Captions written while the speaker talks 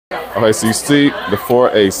Okay, so you see the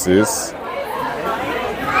 4 aces.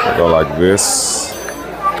 I go like this.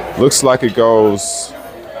 Looks like it goes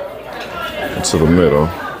into the middle.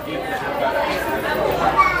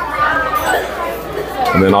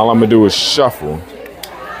 And then all I'm gonna do is shuffle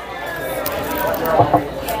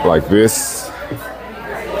like this.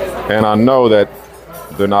 And I know that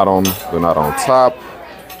they're not on top.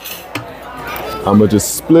 I'm gonna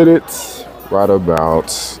just split it right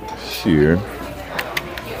about here.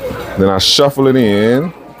 Then I shuffle it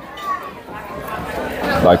in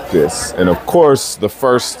like this. And of course, the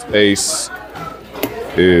first ace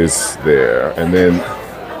is there. And then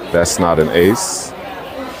that's not an ace.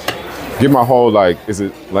 Get my whole, like, is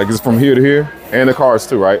it from here to here? And the cards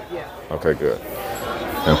too, right? Yeah. Okay, good.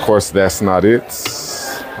 And of course, that's not it.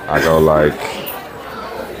 I go like,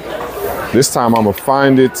 this time I'm gonna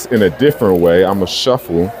find it in a different way. I'm gonna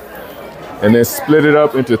shuffle and then split it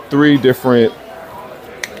up into 3 different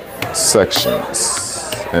sections.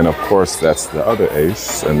 And of course, that's the other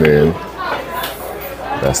ace. And then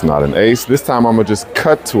that's not an ace. This time I'm gonna just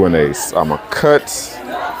cut to an ace. I'm gonna cut.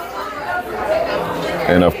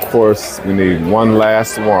 And of course, we need one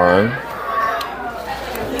last one.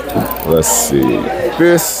 Let's see,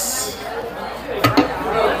 this.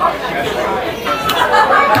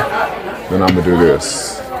 Then I'm gonna do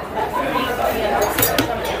this.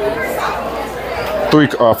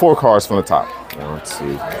 4 cards from the top. 1,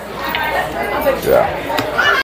 2, yeah.